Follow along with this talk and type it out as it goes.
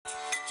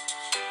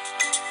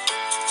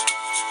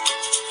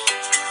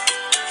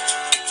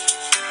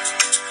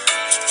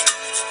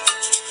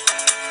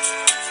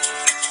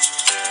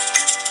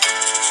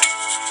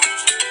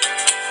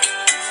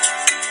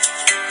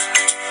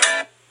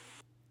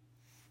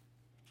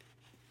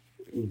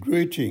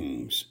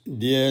Greetings,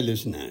 dear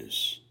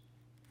listeners.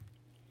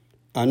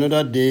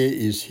 Another day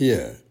is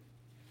here,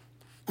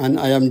 and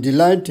I am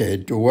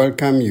delighted to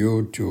welcome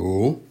you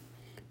to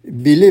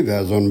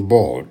Believers on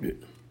Board.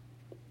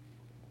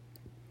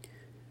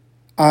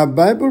 Our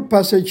Bible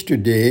passage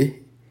today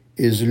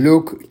is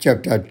Luke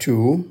chapter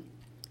 2,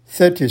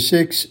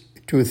 36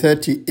 to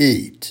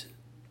 38.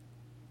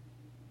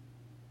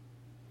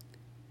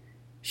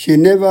 She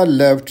never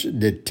left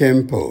the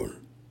temple.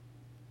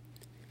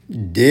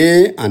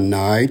 Day and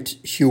night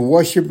she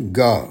worshipped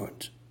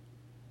God,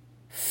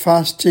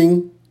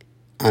 fasting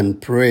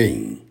and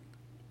praying.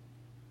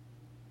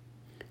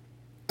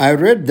 I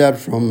read that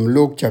from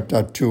Luke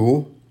chapter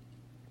 2,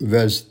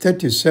 verse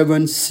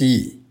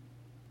 37c.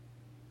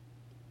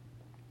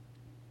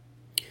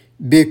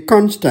 Be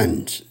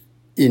constant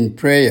in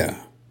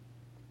prayer.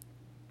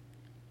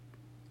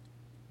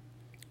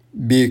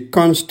 Be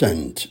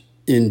constant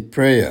in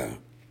prayer.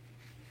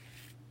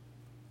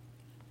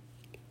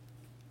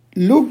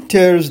 Luke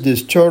tells the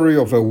story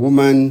of a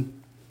woman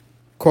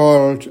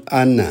called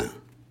Anna,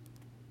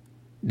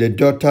 the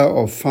daughter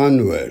of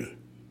Phanuel.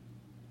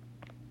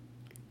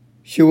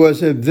 She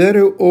was a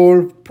very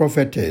old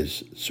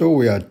prophetess, so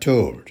we are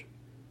told,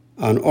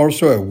 and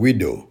also a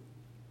widow.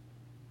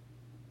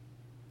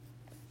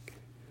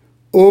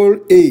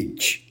 Old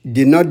age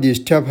did not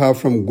disturb her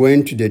from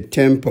going to the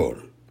temple.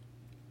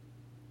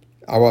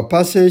 Our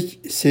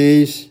passage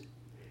says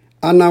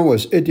Anna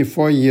was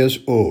 84 years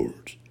old,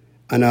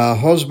 and her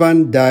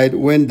husband died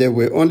when they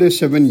were only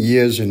 7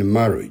 years in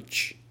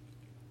marriage.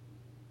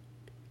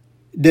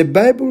 The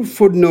Bible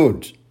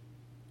footnote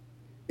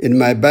in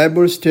my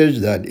Bible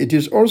states that it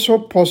is also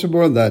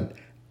possible that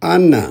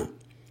Anna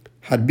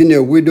had been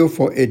a widow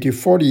for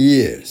 84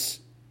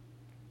 years.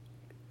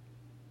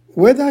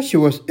 Whether she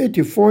was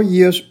 84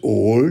 years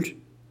old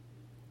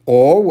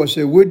or was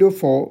a widow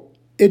for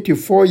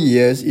 84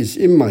 years is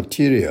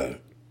immaterial.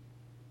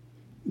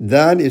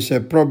 That is a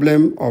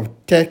problem of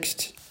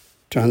text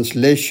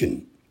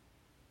translation.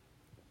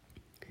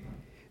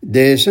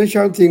 The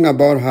essential thing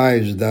about her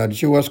is that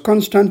she was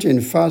constant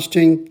in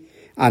fasting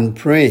and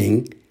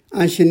praying,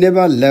 and she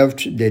never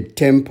left the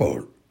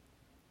temple.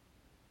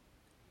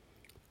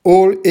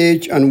 Old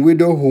age and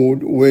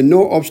widowhood were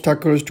no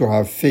obstacles to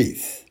her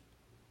faith,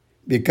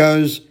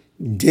 because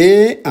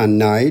day and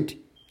night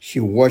she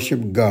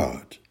worshipped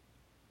God.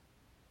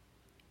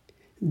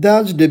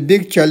 That's the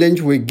big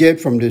challenge we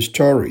get from the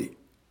story.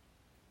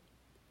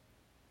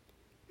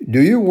 Do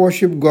you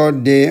worship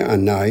God day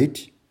and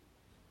night?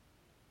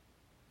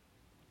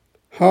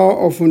 How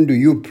often do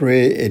you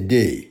pray a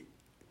day?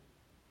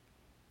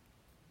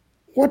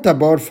 What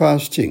about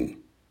fasting?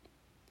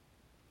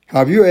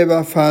 Have you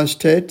ever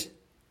fasted?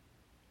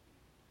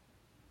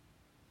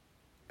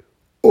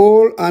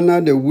 Old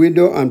Anna the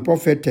widow and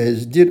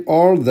prophetess did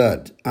all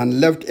that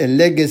and left a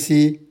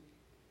legacy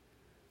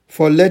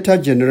for later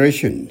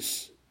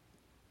generations.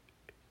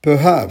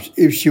 Perhaps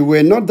if she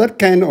were not that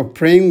kind of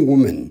praying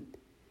woman,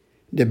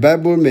 the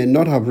Bible may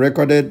not have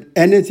recorded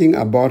anything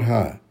about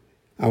her,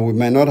 and we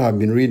may not have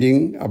been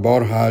reading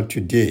about her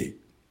today.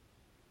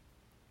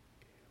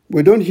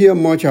 We don't hear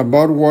much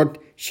about what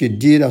she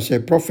did as a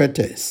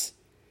prophetess,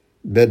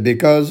 but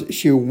because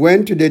she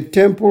went to the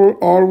temple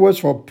always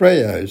for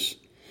prayers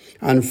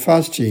and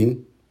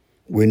fasting,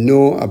 we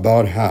know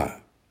about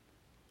her.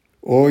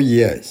 Oh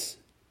yes,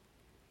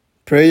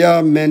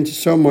 prayer meant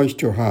so much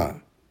to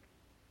her.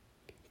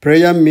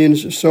 Prayer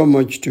means so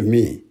much to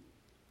me.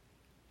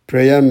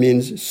 Prayer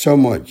means so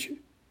much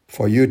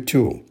for you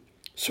too.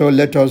 So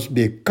let us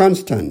be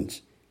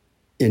constant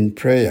in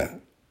prayer.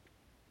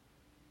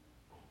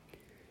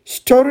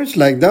 Stories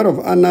like that of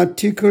Anna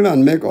tickle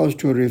and make us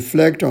to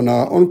reflect on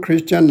our own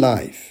Christian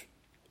life.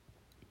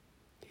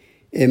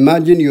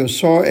 Imagine you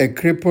saw a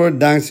cripple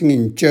dancing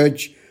in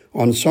church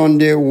on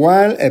Sunday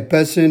while a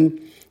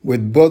person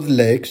with both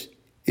legs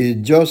is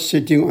just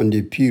sitting on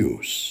the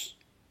pews.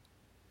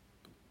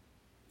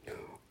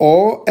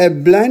 Or a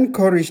blind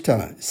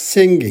chorister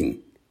singing,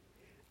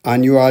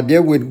 and you are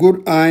there with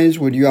good eyes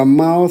with your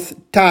mouth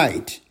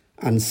tight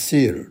and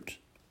sealed.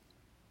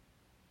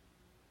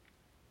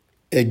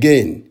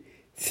 Again,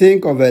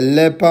 think of a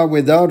leper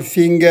without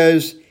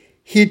fingers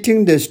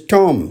hitting the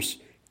stumps,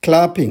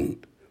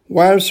 clapping,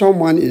 while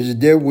someone is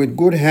there with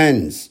good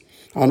hands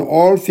and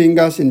all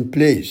fingers in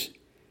place,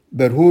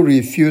 but who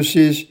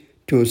refuses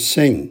to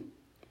sing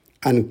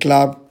and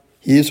clap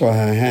his or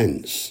her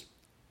hands.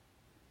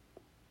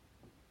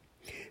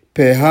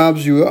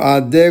 Perhaps you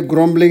are there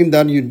grumbling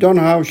that you don't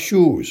have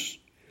shoes,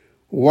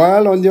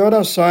 while on the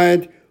other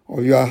side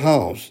of your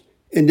house,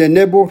 in the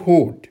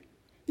neighborhood,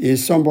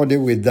 is somebody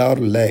without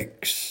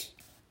legs.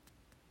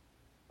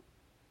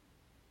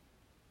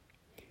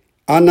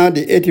 Anna,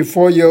 the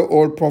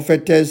 84-year-old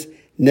prophetess,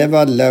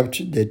 never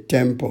left the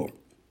temple.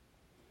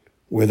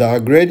 With her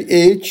great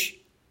age,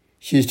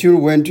 she still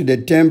went to the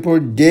temple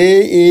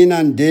day in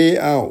and day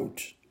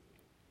out.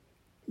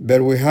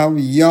 But we have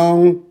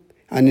young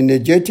and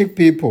energetic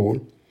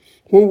people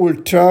who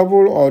will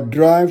travel or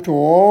drive to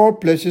all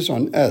places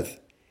on earth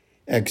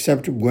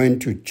except going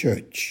to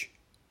church.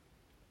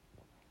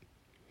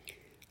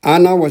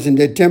 Anna was in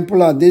the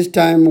temple at this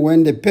time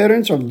when the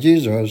parents of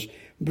Jesus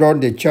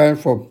brought the child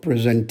for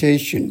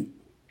presentation.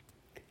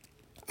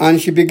 And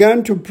she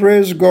began to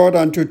praise God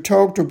and to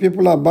talk to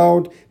people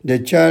about the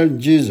child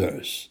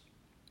Jesus.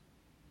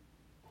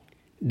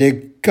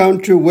 The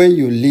country where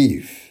you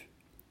live,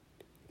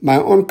 my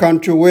own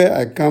country where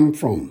I come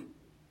from,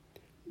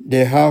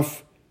 they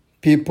have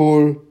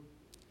people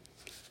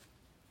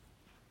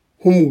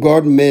whom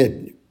God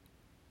made,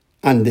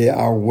 and they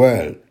are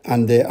well,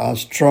 and they are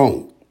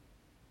strong.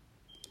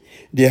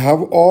 They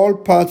have all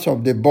parts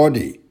of the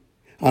body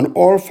and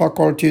all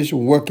faculties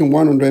working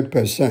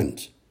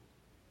 100%.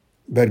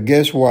 But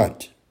guess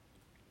what?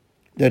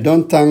 They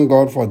don't thank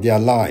God for their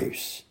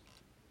lives.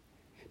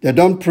 They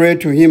don't pray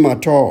to Him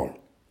at all.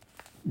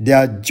 They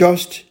are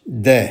just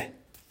there.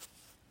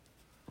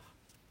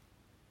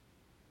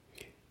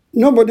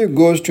 Nobody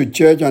goes to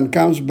church and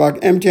comes back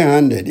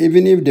empty-handed,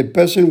 even if the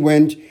person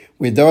went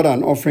without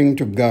an offering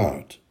to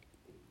God.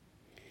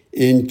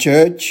 In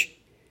church,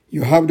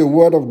 you have the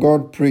Word of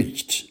God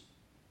preached.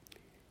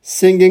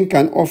 Singing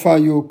can offer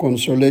you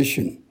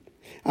consolation,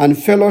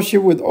 and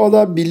fellowship with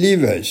other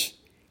believers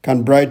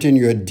can brighten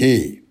your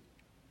day.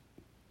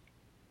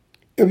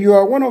 If you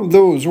are one of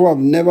those who have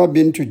never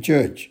been to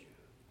church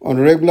on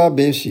a regular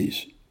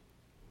basis,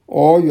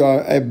 or you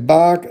are a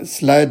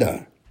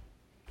backslider,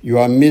 you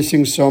are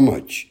missing so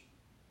much.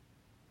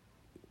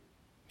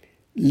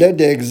 Let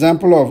the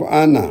example of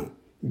Anna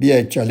be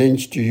a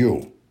challenge to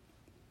you.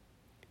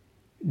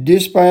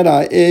 Despite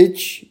her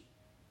age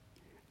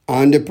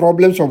and the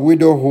problems of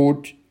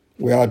widowhood,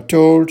 we are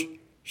told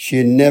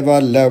she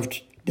never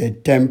left the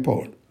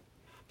temple.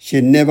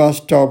 She never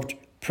stopped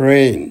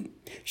praying.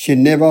 She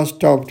never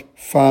stopped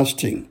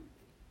fasting.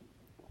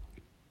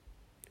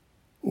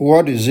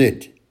 What is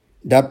it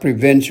that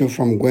prevents you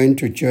from going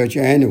to church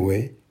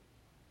anyway?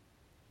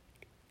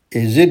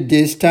 Is it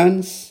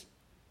distance,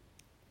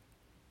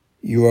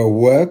 your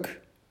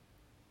work,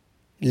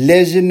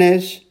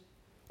 laziness,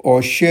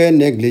 or sheer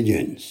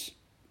negligence?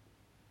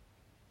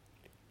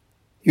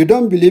 You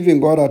don't believe in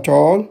God at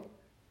all?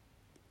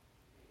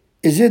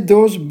 Is it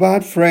those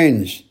bad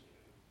friends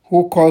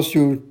who cause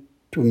you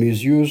to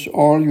misuse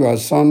all your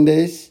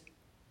Sundays?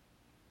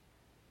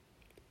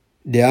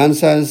 The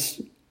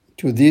answers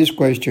to these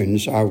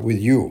questions are with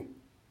you.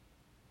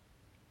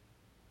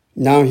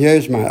 Now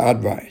here's my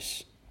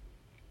advice.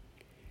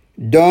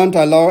 Don't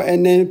allow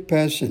any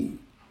person,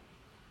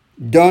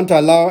 don't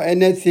allow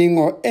anything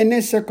or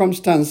any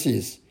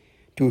circumstances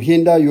to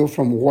hinder you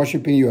from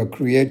worshiping your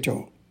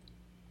Creator.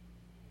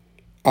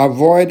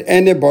 Avoid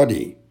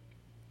anybody.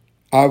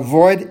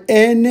 Avoid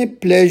any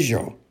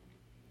pleasure.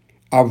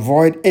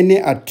 Avoid any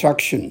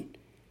attraction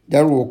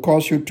that will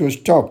cause you to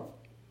stop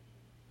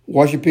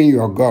worshiping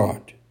your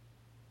God.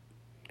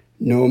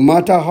 No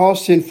matter how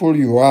sinful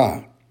you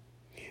are,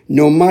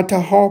 no matter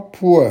how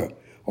poor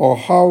or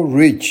how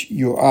rich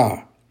you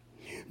are,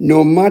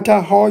 no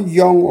matter how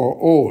young or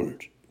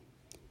old,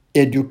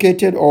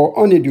 educated or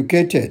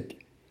uneducated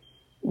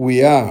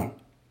we are,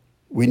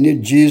 we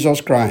need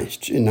Jesus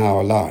Christ in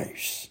our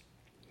lives.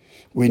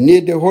 We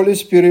need the Holy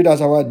Spirit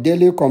as our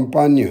daily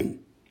companion.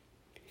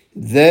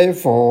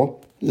 Therefore,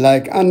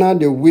 like Anna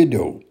the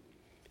widow,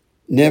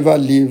 never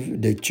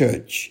leave the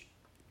church.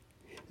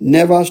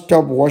 Never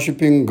stop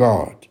worshiping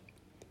God,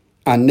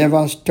 and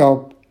never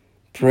stop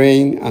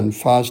praying and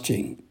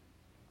fasting.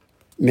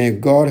 May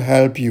God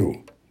help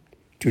you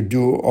to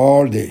do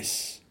all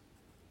this.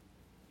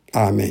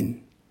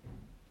 Amen.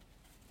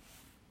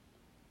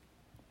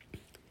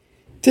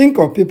 Think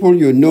of people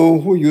you know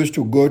who used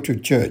to go to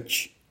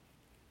church,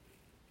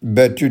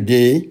 but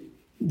today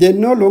they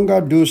no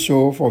longer do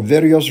so for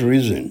various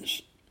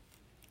reasons.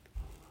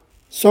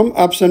 Some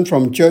absent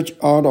from church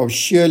out of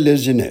sheer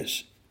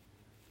laziness,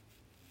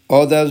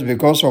 others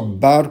because of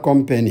bad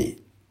company.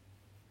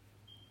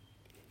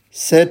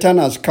 Satan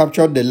has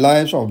captured the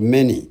lives of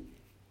many.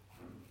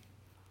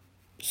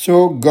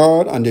 So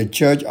God and the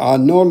church are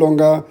no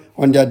longer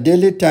on their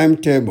daily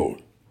timetable.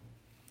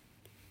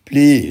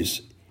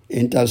 Please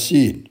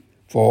intercede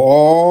for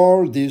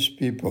all these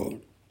people.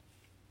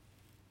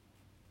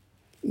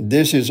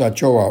 This is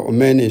Achoa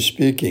Omeni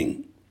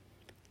speaking.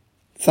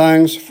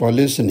 Thanks for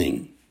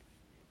listening.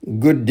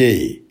 Good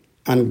day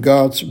and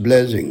God's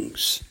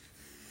blessings.